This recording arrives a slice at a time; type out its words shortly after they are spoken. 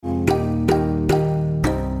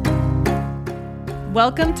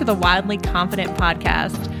Welcome to the Wildly Confident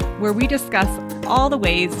podcast, where we discuss all the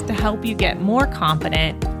ways to help you get more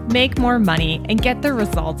confident, make more money, and get the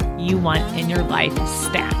results you want in your life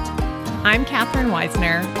stat. I'm Catherine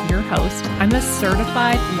Weisner, your host. I'm a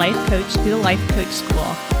certified life coach through the Life Coach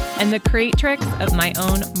School and the creatrix of my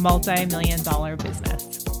own multi-million-dollar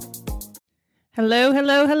business. Hello,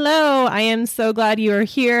 hello, hello. I am so glad you are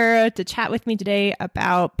here to chat with me today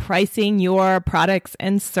about pricing your products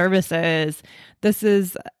and services. This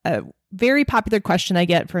is a very popular question I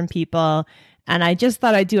get from people, and I just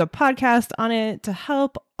thought I'd do a podcast on it to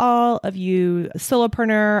help all of you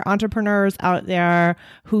solopreneur entrepreneurs out there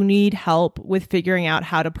who need help with figuring out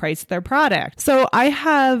how to price their product. So I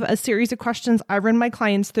have a series of questions I run my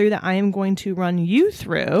clients through that I am going to run you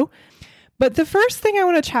through. But the first thing I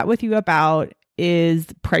want to chat with you about is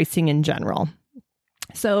pricing in general.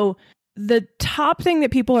 So the top thing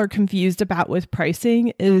that people are confused about with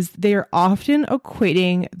pricing is they're often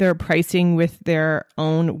equating their pricing with their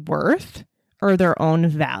own worth or their own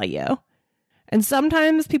value. And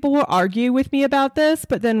sometimes people will argue with me about this,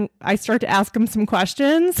 but then I start to ask them some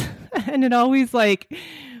questions and it always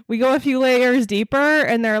we go a few layers deeper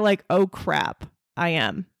and they're like, oh crap, I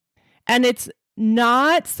am. And it's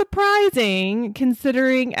not surprising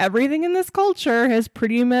considering everything in this culture has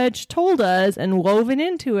pretty much told us and woven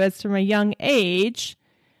into us from a young age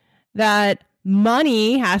that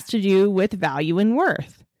money has to do with value and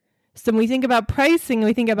worth. So when we think about pricing,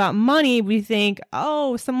 we think about money, we think,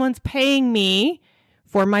 oh, someone's paying me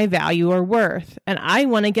for my value or worth, and I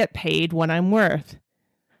want to get paid what I'm worth.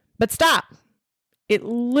 But stop. It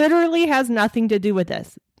literally has nothing to do with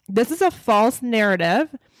this. This is a false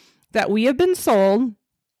narrative that we have been sold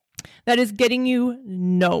that is getting you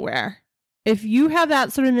nowhere. If you have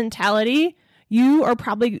that sort of mentality, you are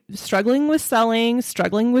probably struggling with selling,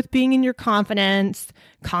 struggling with being in your confidence,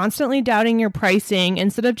 constantly doubting your pricing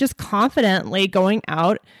instead of just confidently going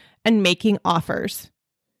out and making offers.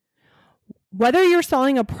 Whether you're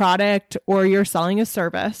selling a product or you're selling a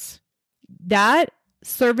service, that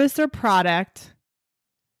service or product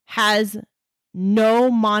has no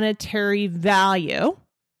monetary value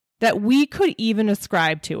that we could even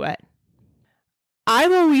ascribe to it.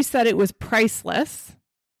 I've always said it was priceless.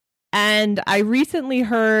 And I recently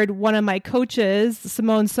heard one of my coaches,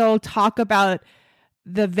 Simone So, talk about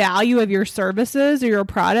the value of your services or your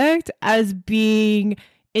product as being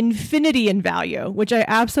infinity in value, which I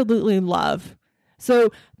absolutely love.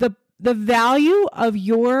 So the value of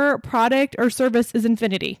your product or service is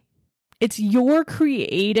infinity. It's your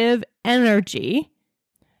creative energy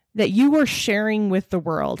that you are sharing with the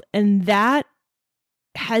world, and that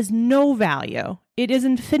has no value. It is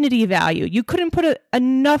infinity value. You couldn't put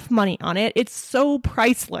enough money on it. It's so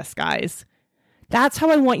priceless, guys. That's how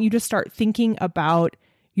I want you to start thinking about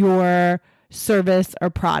your service or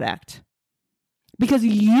product. Because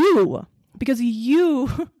you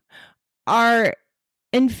are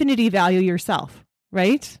infinity value yourself,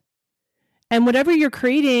 right? And whatever you're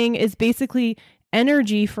creating is basically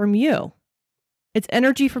energy from you. It's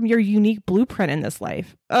energy from your unique blueprint in this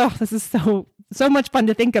life. Oh, this is so much fun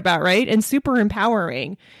to think about, right? And super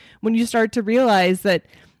empowering when you start to realize that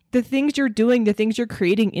the things you're doing, the things you're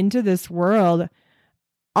creating into this world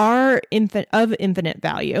are of infinite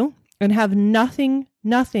value and have nothing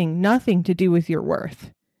to do with your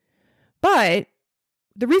worth. But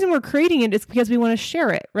the reason we're creating it is because we want to share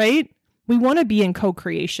it, right? We want to be in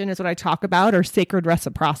co-creation is what I talk about, or sacred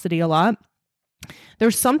reciprocity a lot.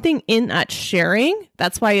 There's something in that sharing.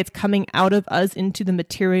 That's why it's coming out of us into the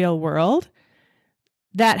material world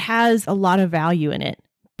that has a lot of value in it,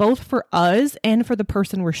 both for us and for the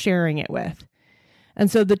person we're sharing it with. And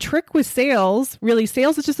so the trick with sales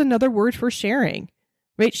is just another word for sharing,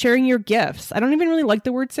 right? Sharing your gifts. I don't even really like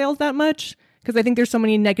the word sales that much because I think there's so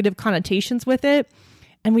many negative connotations with it.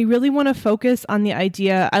 And we really want to focus on the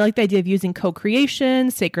idea. I like the idea of using co-creation,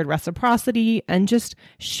 sacred reciprocity, and just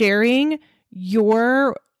sharing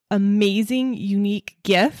your amazing, unique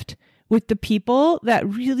gift with the people that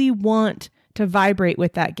really want to vibrate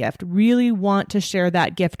with that gift, really want to share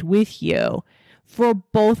that gift with you for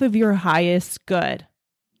both of your highest good.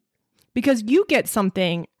 Because you get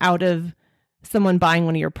something out of someone buying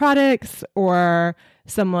one of your products or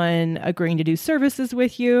someone agreeing to do services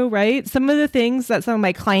with you, right? Some of the things that some of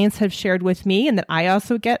my clients have shared with me and that I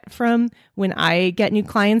also get from when I get new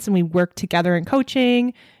clients and we work together in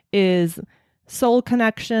coaching is soul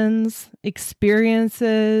connections,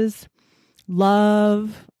 experiences,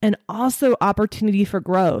 love, and also opportunity for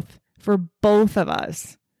growth for both of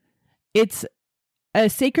us. It's a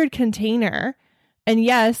sacred container. And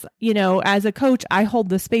yes, as a coach, I hold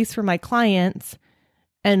the space for my clients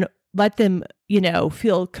and let them,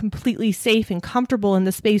 feel completely safe and comfortable in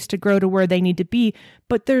the space to grow to where they need to be.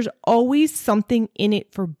 But there's always something in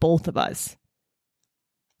it for both of us.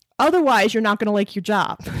 Otherwise, you're not going to like your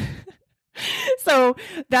job. So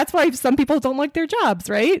that's why some people don't like their jobs,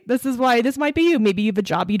 right? This is why this might be you. Maybe you have a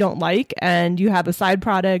job you don't like and you have a side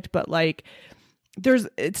product, but like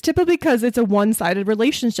it's typically because it's a one-sided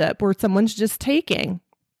relationship where someone's just taking.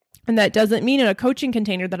 And that doesn't mean in a coaching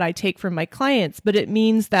container that I take from my clients, but it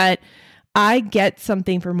means that I get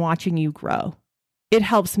something from watching you grow. It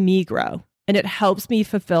helps me grow and it helps me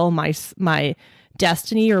fulfill my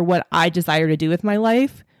destiny or what I desire to do with my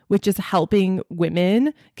life, which is helping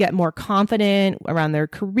women get more confident around their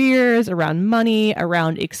careers, around money,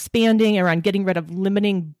 around expanding, around getting rid of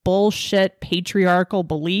limiting bullshit patriarchal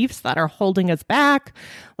beliefs that are holding us back.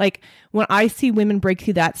 Like when I see women break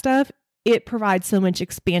through that stuff, it provides so much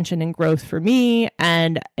expansion and growth for me.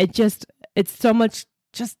 And it's so much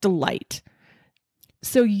just delight.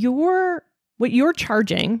 So what you're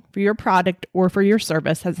charging for your product or for your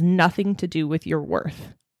service has nothing to do with your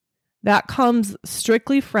worth. That comes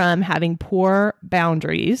strictly from having poor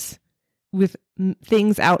boundaries with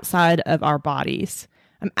things outside of our bodies.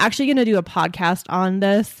 I'm actually going to do a podcast on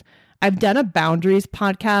this. I've done a boundaries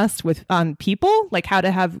podcast on people, like how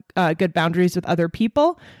to have good boundaries with other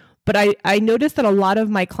people. But I noticed that a lot of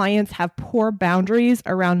my clients have poor boundaries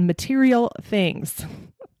around material things,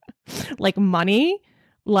 like money,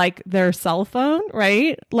 like their cell phone,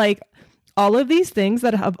 right? Like all of these things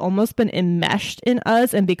that have almost been enmeshed in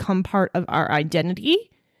us and become part of our identity.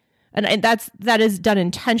 And that is done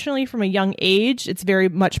intentionally from a young age. It's very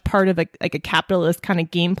much part of a capitalist kind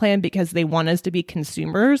of game plan because they want us to be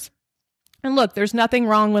consumers. And look, there's nothing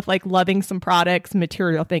wrong with like loving some products,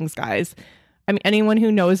 material things, guys. I mean, anyone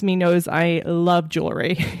who knows me knows I love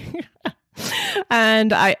jewelry.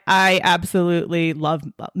 And I absolutely love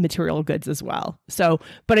material goods as well. So,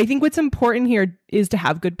 but I think what's important here is to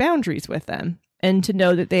have good boundaries with them and to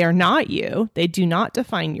know that they are not you. They do not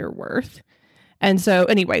define your worth. And so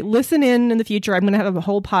anyway, listen in the future. I'm going to have a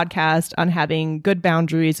whole podcast on having good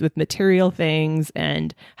boundaries with material things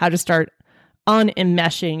and how to start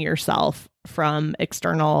unenmeshing yourself from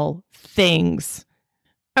external things.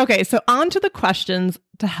 Okay, so on to the questions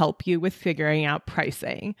to help you with figuring out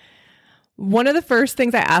pricing. One of the first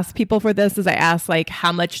things I ask people for this is I ask like,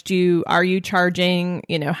 how much are you charging?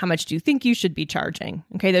 How much do you think you should be charging?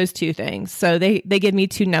 Okay, those two things. So they give me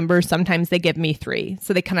two numbers. Sometimes they give me three.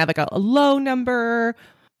 So they kind of have like a low number,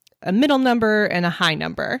 a middle number, and a high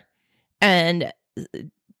number. And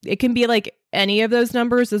it can be like any of those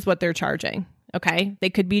numbers is what they're charging. Okay, they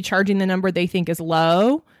could be charging the number they think is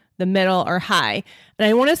low, the middle, or high. And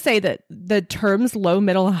I want to say that the terms low,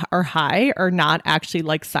 middle, or high are not actually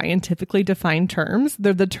like scientifically defined terms.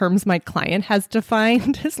 They're the terms my client has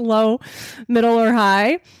defined as low, middle, or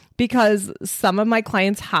high, because some of my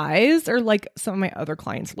clients' highs are like some of my other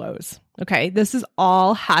clients' lows. Okay, this is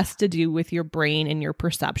all has to do with your brain and your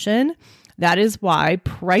perception. That is why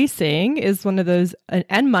pricing is one of those,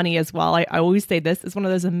 and money as well. I always say this is one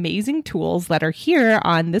of those amazing tools that are here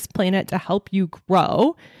on this planet to help you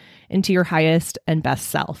grow into your highest and best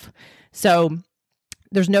self. So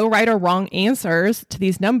there's no right or wrong answers to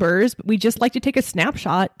these numbers, but we just like to take a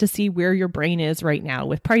snapshot to see where your brain is right now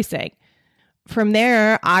with pricing. From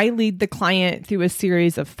there, I lead the client through a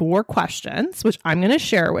series of 4 questions, which I'm going to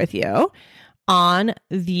share with you on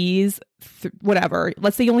these, whatever.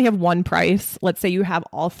 Let's say you only have one price. Let's say you have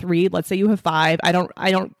all 3. Let's say you have 5. I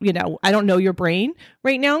don't know your brain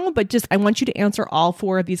right now, but just, I want you to answer all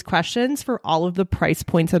 4 of these questions for all of the price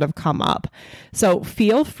points that have come up. So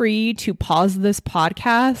feel free to pause this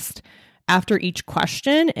podcast after each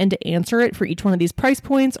question and to answer it for each one of these price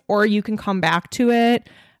points, or you can come back to it.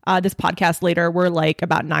 This podcast later, we're like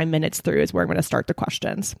about 9 minutes through is where I'm going to start the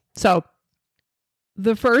questions. So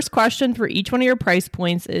the first question for each one of your price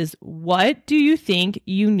points is, what do you think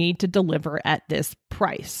you need to deliver at this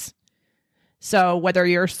price? So whether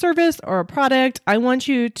you're a service or a product, I want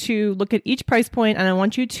you to look at each price point and I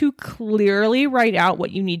want you to clearly write out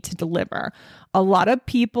what you need to deliver. A lot of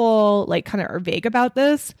people like kind of are vague about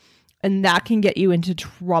this, and that can get you into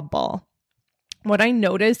trouble. What I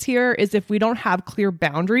notice here is if we don't have clear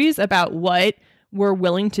boundaries about what we're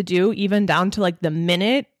willing to do, even down to like the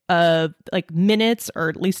minute of like minutes or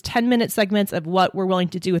at least 10-minute segments of what we're willing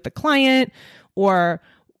to do with the client, or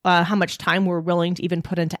how much time we're willing to even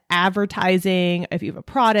put into advertising if you have a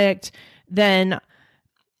product, then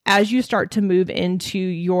as you start to move into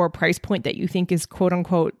your price point that you think is quote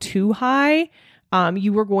unquote too high,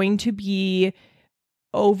 you are going to be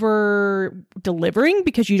over delivering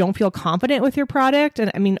because you don't feel confident with your product.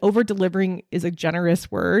 And I mean, over delivering is a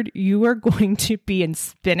generous word. You are going to be in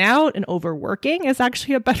spin out, and overworking is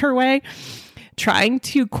actually a better way. Trying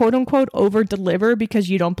to quote unquote over deliver because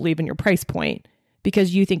you don't believe in your price point,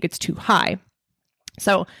 because you think it's too high.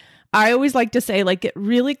 So I always like to say, like, get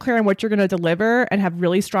really clear on what you're going to deliver and have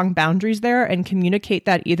really strong boundaries there, and communicate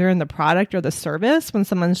that either in the product or the service when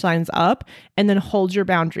someone signs up, and then hold your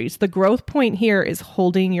boundaries. The growth point here is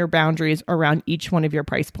holding your boundaries around each one of your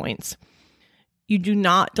price points. You do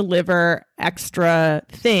not deliver extra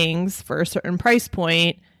things for a certain price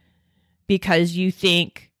point because you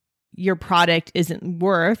think your product isn't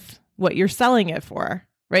worth what you're selling it for,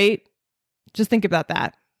 right? Just think about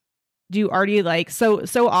that. Do you already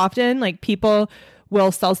so often, like, people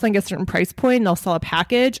will sell something at a certain price point and they'll sell a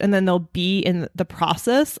package, and then they'll be in the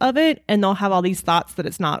process of it and they'll have all these thoughts that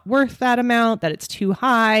it's not worth that amount, that it's too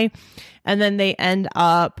high. And then they end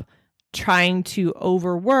up trying to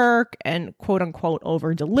overwork and quote unquote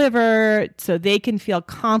over deliver so they can feel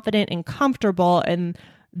confident and comfortable in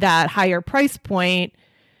that higher price point.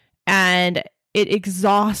 And it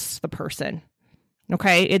exhausts the person.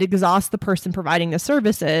 Okay. It exhausts the person providing the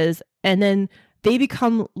services, and then they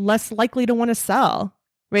become less likely to want to sell,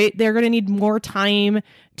 right? They're going to need more time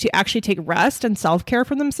to actually take rest and self-care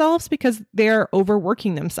for themselves because they're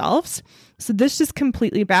overworking themselves. So this just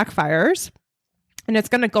completely backfires. And it's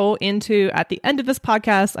going to go into, at the end of this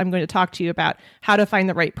podcast, I'm going to talk to you about how to find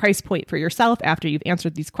the right price point for yourself after you've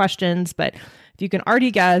answered these questions. But if you can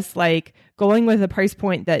already guess, like, going with a price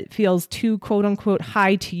point that feels too quote unquote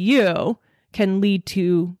high to you can lead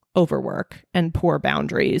to overwork and poor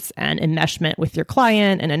boundaries and enmeshment with your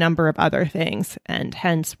client and a number of other things. And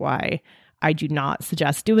hence why I do not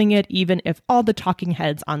suggest doing it, even if all the talking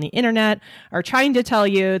heads on the internet are trying to tell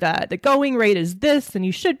you that the going rate is this and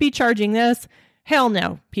you should be charging this. Hell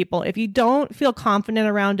no, people. If you don't feel confident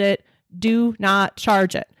around it, do not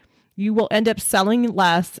charge it. You will end up selling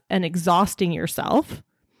less and exhausting yourself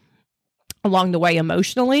along the way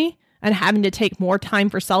emotionally, and having to take more time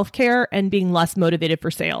for self-care and being less motivated for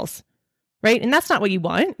sales, right? And that's not what you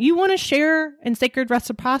want. You want to share in sacred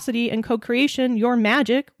reciprocity and co-creation your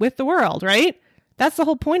magic with the world, right? That's the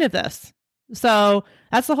whole point of this. So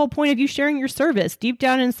that's the whole point of you sharing your service deep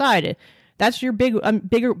down inside. That's your big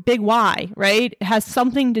why, right? It has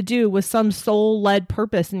something to do with some soul-led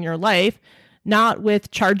purpose in your life, not with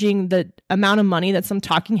charging the amount of money that some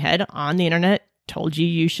talking head on the internet told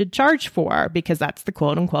you should charge for, because that's the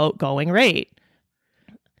quote unquote going rate.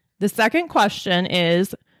 The second question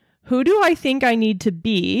is, who do I think I need to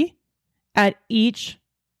be at each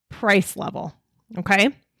price level? Okay.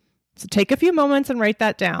 So take a few moments and write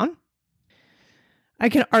that down. I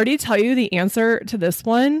can already tell you the answer to this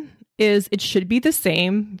one is it should be the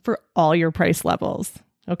same for all your price levels.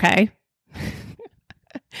 Okay.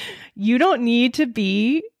 You don't need to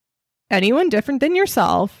be anyone different than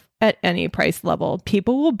yourself at any price level.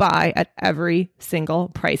 People will buy at every single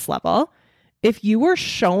price level if you are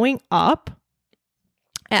showing up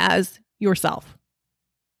as yourself,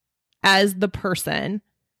 as the person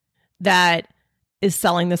that is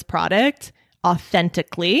selling this product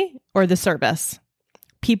authentically, or the service.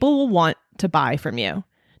 People will want to buy from you.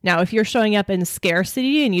 Now, if you're showing up in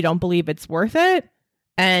scarcity and you don't believe it's worth it,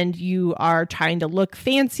 and you are trying to look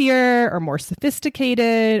fancier or more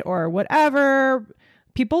sophisticated or whatever,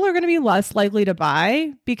 people are going to be less likely to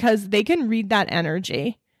buy because they can read that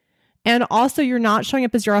energy. And also, you're not showing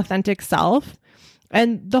up as your authentic self.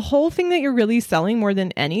 And the whole thing that you're really selling more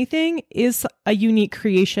than anything is a unique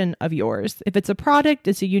creation of yours. If it's a product,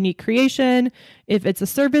 it's a unique creation. If it's a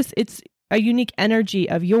service, it's a unique energy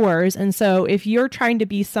of yours. And so if you're trying to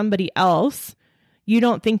be somebody else, you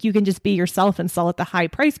don't think you can just be yourself and sell at the high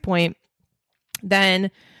price point,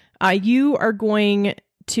 then you are going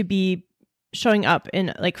to be showing up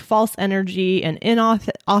in like false energy and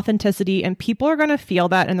inauthenticity, and people are going to feel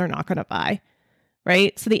that and they're not going to buy,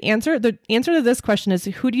 right? So the answer to this question is,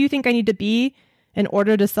 who do you think I need to be in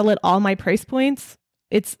order to sell at all my price points?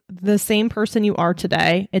 It's the same person you are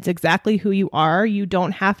today. It's exactly who you are. You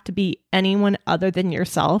don't have to be anyone other than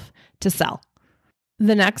yourself to sell.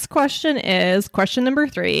 The next question is question number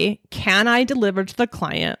 3. Can I deliver to the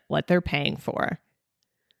client what they're paying for?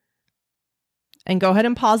 And go ahead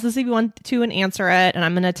and pause this if you want to and answer it. And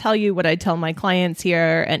I'm going to tell you what I tell my clients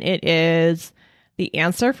here. And it is, the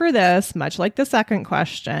answer for this, much like the second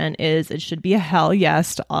question, is it should be a hell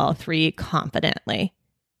yes to all 3 confidently.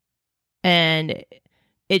 And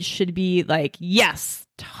it should be like, yes,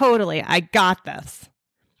 totally, I got this.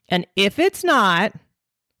 And if it's not,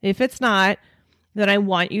 then I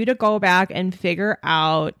want you to go back and figure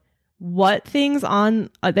out what things on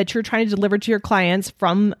that you're trying to deliver to your clients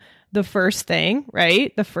from the first thing,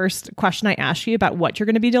 right? The first question I ask you about what you're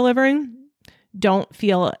going to be delivering, don't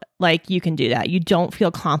feel like you can do that. You don't feel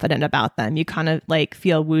confident about them. You kind of like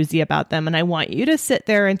feel woozy about them. And I want you to sit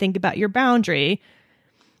there and think about your boundary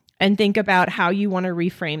and think about how you want to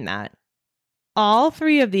reframe that. All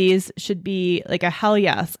three of these should be like a hell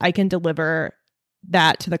yes, I can deliver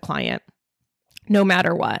that to the client no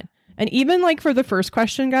matter what. And even like for the first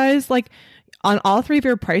question, guys, like on all three of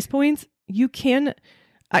your price points, you can,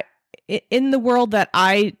 in the world that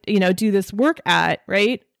I, do this work at,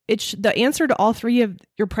 right? The answer to all three of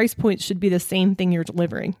your price points should be the same thing you're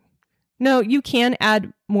delivering. No, you can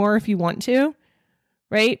add more if you want to,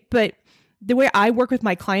 right? But the way I work with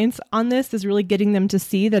my clients on this is really getting them to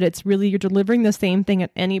see that it's really, you're delivering the same thing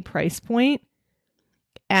at any price point.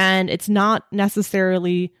 And it's not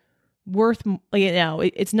necessarily worth,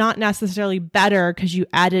 it's not necessarily better because you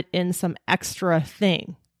added in some extra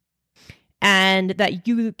thing. And that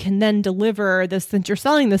you can then deliver this, since you're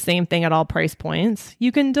selling the same thing at all price points,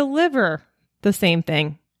 you can deliver the same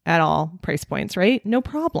thing at all price points, right? No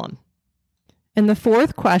problem. And the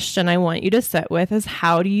fourth question I want you to sit with is,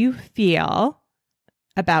 how do you feel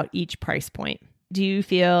about each price point? Do you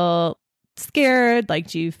feel scared? Like,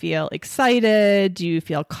 do you feel excited? Do you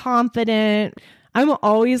feel confident? I'm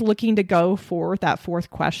always looking to go for that fourth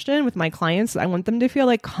question with my clients. I want them to feel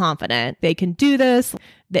like confident. They can do this.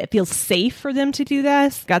 That it feels safe for them to do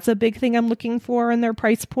this. That's a big thing I'm looking for in their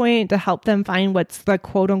price point, to help them find what's the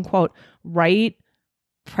quote unquote right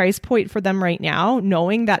price point for them right now,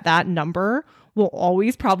 knowing that that number will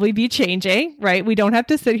always probably be changing, right? We don't have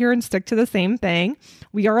to sit here and stick to the same thing.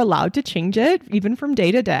 We are allowed to change it even from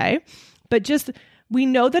day to day, but just, we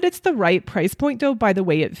know that it's the right price point though by the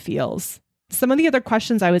way it feels. Some of the other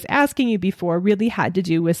questions I was asking you before really had to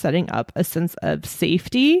do with setting up a sense of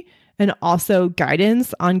safety and also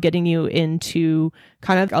guidance on getting you into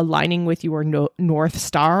kind of aligning with your North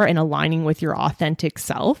Star and aligning with your authentic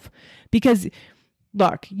self. Because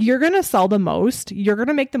look, you're going to sell the most, you're going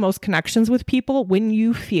to make the most connections with people when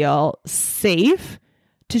you feel safe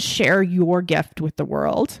to share your gift with the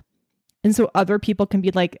world. And so other people can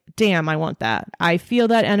be like, damn, I want that. I feel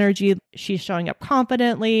that energy. She's showing up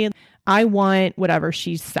confidently. I want whatever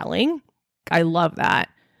she's selling. I love that.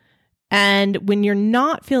 And when you're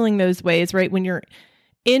not feeling those ways, right? When you're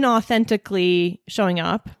inauthentically showing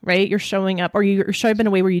up, right? You're showing up, or you're showing up in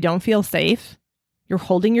a way where you don't feel safe. You're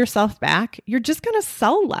holding yourself back. You're just going to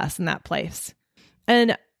sell less in that place.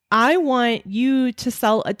 And I want you to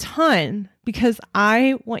sell a ton because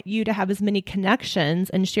I want you to have as many connections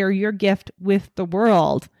and share your gift with the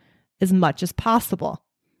world as much as possible.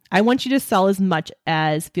 I want you to sell as much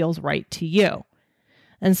as feels right to you.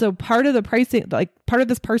 And so part of the pricing, like part of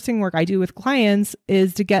this pricing work I do with clients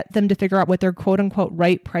is to get them to figure out what their quote unquote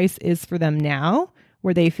right price is for them now,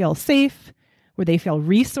 where they feel safe, where they feel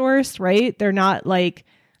resourced, right? They're not like,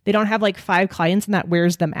 they don't have like 5 clients and that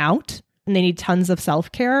wears them out and they need tons of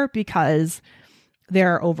self-care because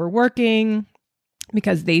they're overworking,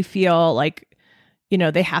 because they feel like,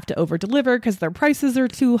 they have to over deliver because their prices are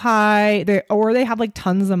too high, or they have like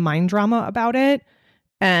tons of mind drama about it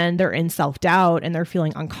and they're in self-doubt and they're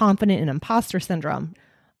feeling unconfident and imposter syndrome.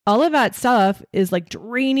 All of that stuff is like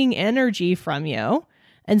draining energy from you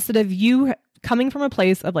instead of you coming from a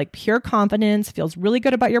place of like pure confidence, feels really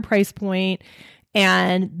good about your price point.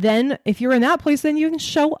 And then if you're in that place, then you can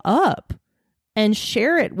show up and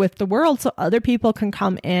share it with the world so other people can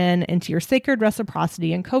come into your sacred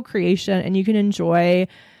reciprocity and co-creation, and you can enjoy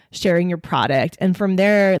sharing your product. And from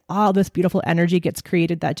there, all this beautiful energy gets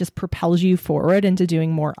created that just propels you forward into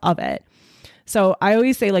doing more of it. So I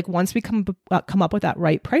always say, like, once we come up with that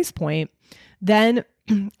right price point, then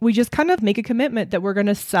we just kind of make a commitment that we're going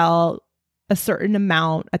to sell a certain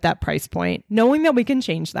amount at that price point, knowing that we can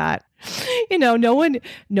change that. No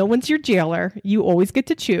one's your jailer. You always get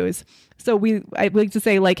to choose. So I like to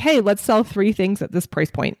say, like, hey, let's sell 3 things at this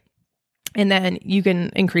price point. And then you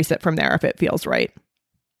can increase it from there if it feels right.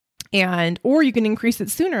 Or you can increase it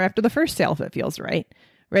sooner after the first sale if it feels right.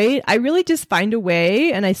 Right? I really just find a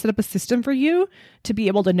way, and I set up a system for you to be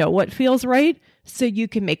able to know what feels right so you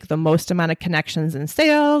can make the most amount of connections and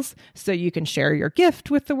sales, so you can share your gift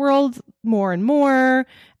with the world more and more,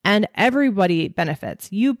 and everybody benefits.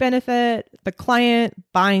 You benefit, the client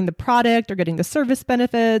buying the product or getting the service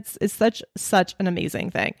benefits is such an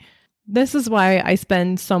amazing thing. This is why I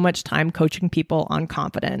spend so much time coaching people on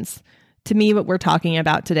confidence. To me, what we're talking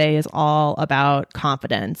about today is all about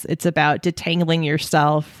confidence. It's about detangling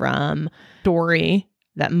yourself from story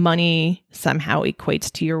that money somehow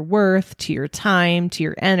equates to your worth, to your time, to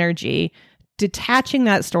your energy, detaching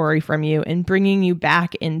that story from you and bringing you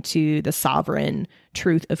back into the sovereign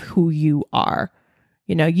truth of who you are.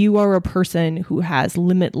 You know, you are a person who has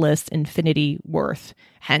limitless infinity worth.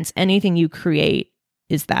 Hence, anything you create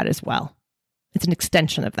is that as well. It's an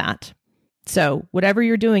extension of that. So whatever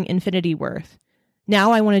you're doing, infinity worth.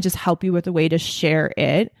 Now I want to just help you with a way to share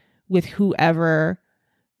it with whoever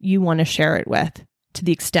you want to share it with, to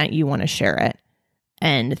the extent you want to share it.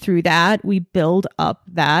 And through that, we build up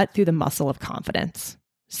that through the muscle of confidence.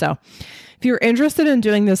 So if you're interested in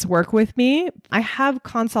doing this work with me, I have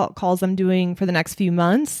consult calls I'm doing for the next few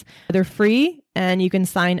months. They're free and you can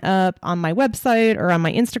sign up on my website or on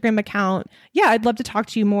my Instagram account. Yeah, I'd love to talk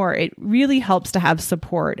to you more. It really helps to have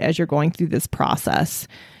support as you're going through this process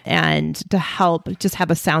and to help just have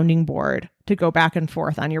a sounding board to go back and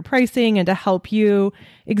forth on your pricing and to help you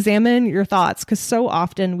examine your thoughts. Because so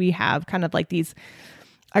often we have kind of like these,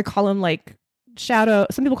 I call them like some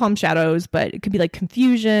people call them shadows, but it could be like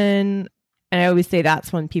confusion. And I always say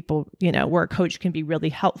that's when people, you know, where a coach can be really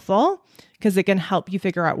helpful because it can help you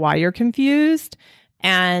figure out why you're confused.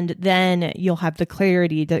 And then you'll have the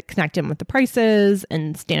clarity to connect in with the prices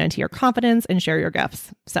and stand into your confidence and share your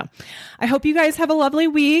gifts. So I hope you guys have a lovely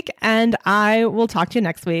week and I will talk to you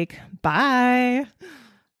next week. Bye.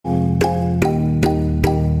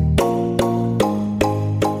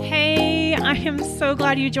 I am so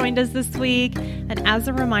glad you joined us this week. And as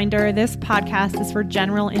a reminder, this podcast is for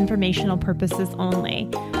general informational purposes only.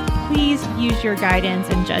 Please use your guidance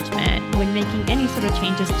and judgment when making any sort of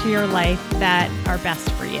changes to your life that are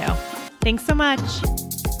best for you. Thanks so much.